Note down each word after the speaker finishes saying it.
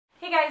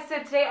Hey guys, so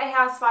today I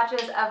have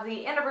swatches of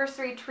the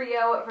Anniversary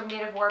Trio from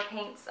Native War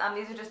Paints.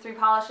 These are just 3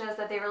 polishes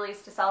that they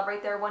released to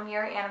celebrate their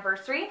 1-year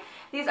anniversary.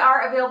 These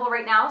are available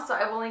right now, so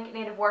I will link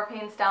Native War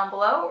Paints down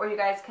below, or you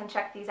guys can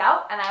check these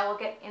out, and I will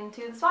get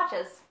into the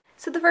swatches.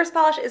 So the first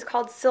polish is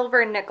called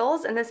Silver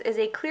Nickels, and this is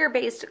a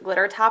clear-based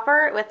glitter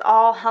topper with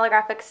all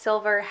holographic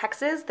silver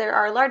hexes. There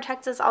are large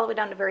hexes all the way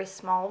down to very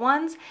small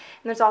ones, and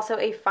there's also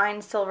a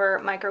fine silver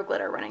micro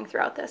glitter running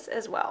throughout this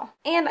as well.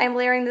 And I'm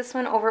layering this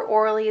one over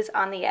Orly's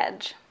on the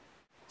edge.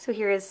 So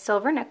here is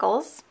Silver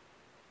Nickels.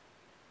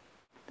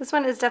 This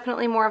one is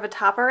definitely more of a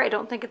topper. I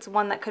don't think it's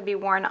one that could be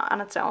worn on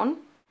its own.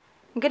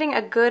 I'm getting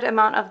a good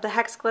amount of the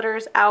hex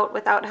glitters out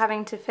without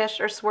having to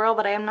fish or swirl,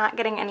 but I am not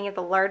getting any of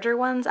the larger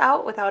ones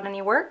out without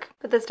any work.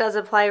 But this does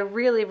apply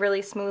really,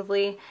 really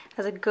smoothly. It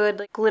has a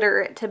good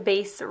glitter to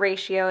base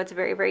ratio. It's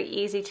very, very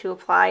easy to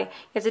apply. You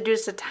have to do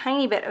just a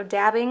tiny bit of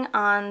dabbing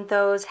on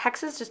those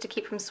hexes just to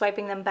keep from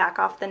swiping them back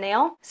off the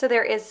nail. So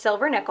there is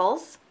Silver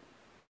Nickels.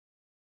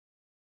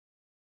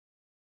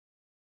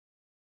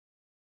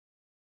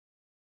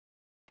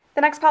 The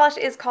next polish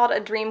is called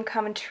A Dream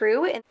Come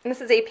True, and this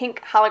is a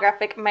pink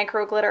holographic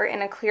micro glitter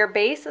in a clear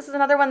base. This is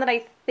another one that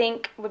I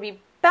think would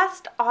be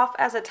best off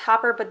as a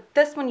topper, but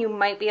this one you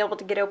might be able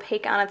to get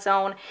opaque on its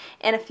own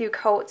in a few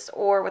coats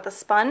or with a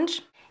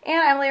sponge.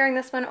 And I'm layering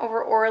this one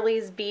over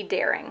Orly's Be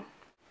Daring.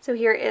 So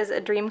here is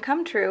A Dream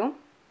Come True.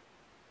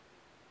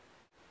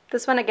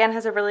 This one again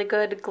has a really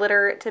good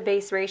glitter to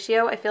base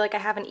ratio. I feel like I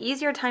have an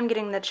easier time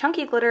getting the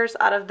chunky glitters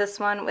out of this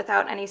one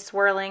without any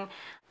swirling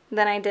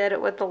than I did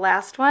with the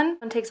last one.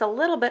 It takes a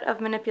little bit of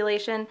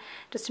manipulation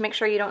just to make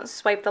sure you don't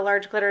swipe the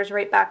large glitters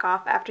right back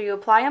off after you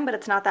apply them, but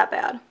it's not that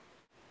bad.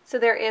 So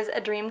there is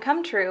A Dream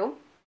Come True.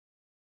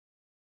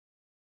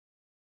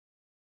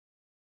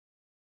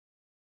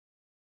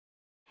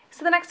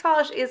 So the next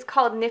polish is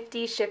called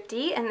Nifty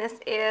Shifty, and this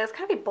is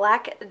kind of a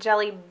black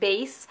jelly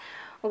base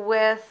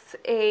with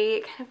a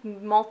kind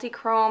of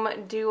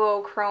multi-chrome,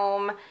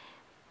 duochrome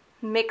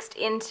mixed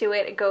into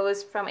it. It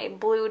goes from a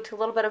blue to a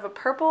little bit of a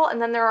purple,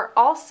 and then there are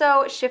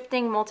also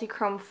shifting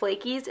multi-chrome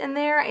flakies in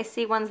there. I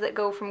see ones that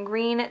go from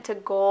green to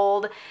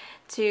gold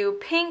to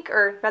pink,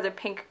 or rather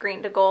pink,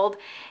 green to gold,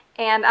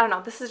 and I don't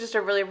know, this is just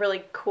a really,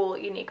 really cool,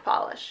 unique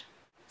polish.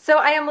 So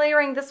I am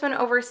layering this one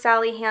over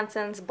Sally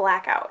Hansen's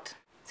Blackout.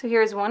 So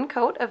here's one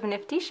coat of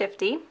Nifty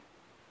Shifty.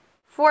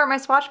 For my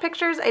swatch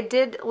pictures, I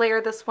did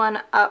layer this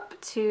one up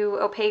to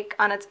opaque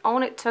on its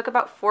own. It took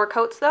about 4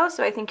 coats though,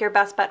 so I think your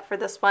best bet for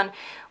this one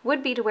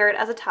would be to wear it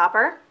as a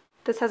topper.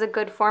 This has a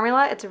good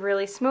formula. It's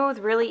really smooth,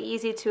 really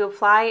easy to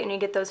apply, and you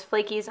get those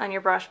flakies on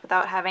your brush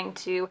without having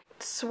to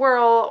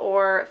swirl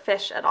or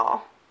fish at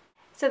all.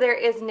 So there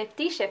is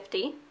Nifty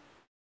Shifty.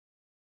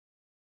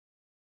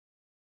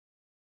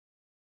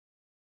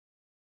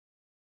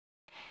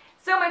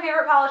 So my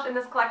favorite polish in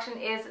this collection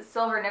is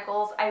Silver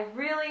Nickels. I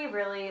really,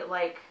 really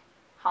like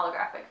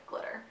holographic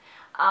glitter,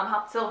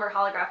 silver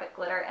holographic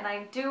glitter, and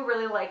I do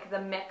really like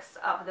the mix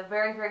of the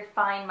very, very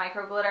fine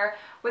micro glitter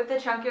with the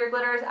chunkier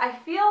glitters. I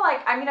feel like,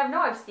 I mean, I know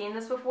I've seen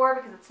this before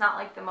because it's not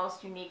like the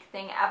most unique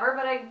thing ever,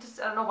 but I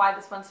don't know why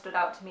this one stood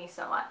out to me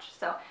so much.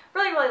 So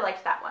really, really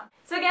liked that one.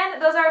 So again,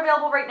 those are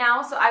available right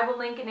now, so I will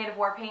link Native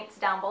War Paints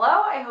down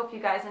below. I hope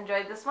you guys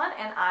enjoyed this one,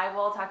 and I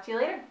will talk to you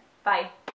later. Bye.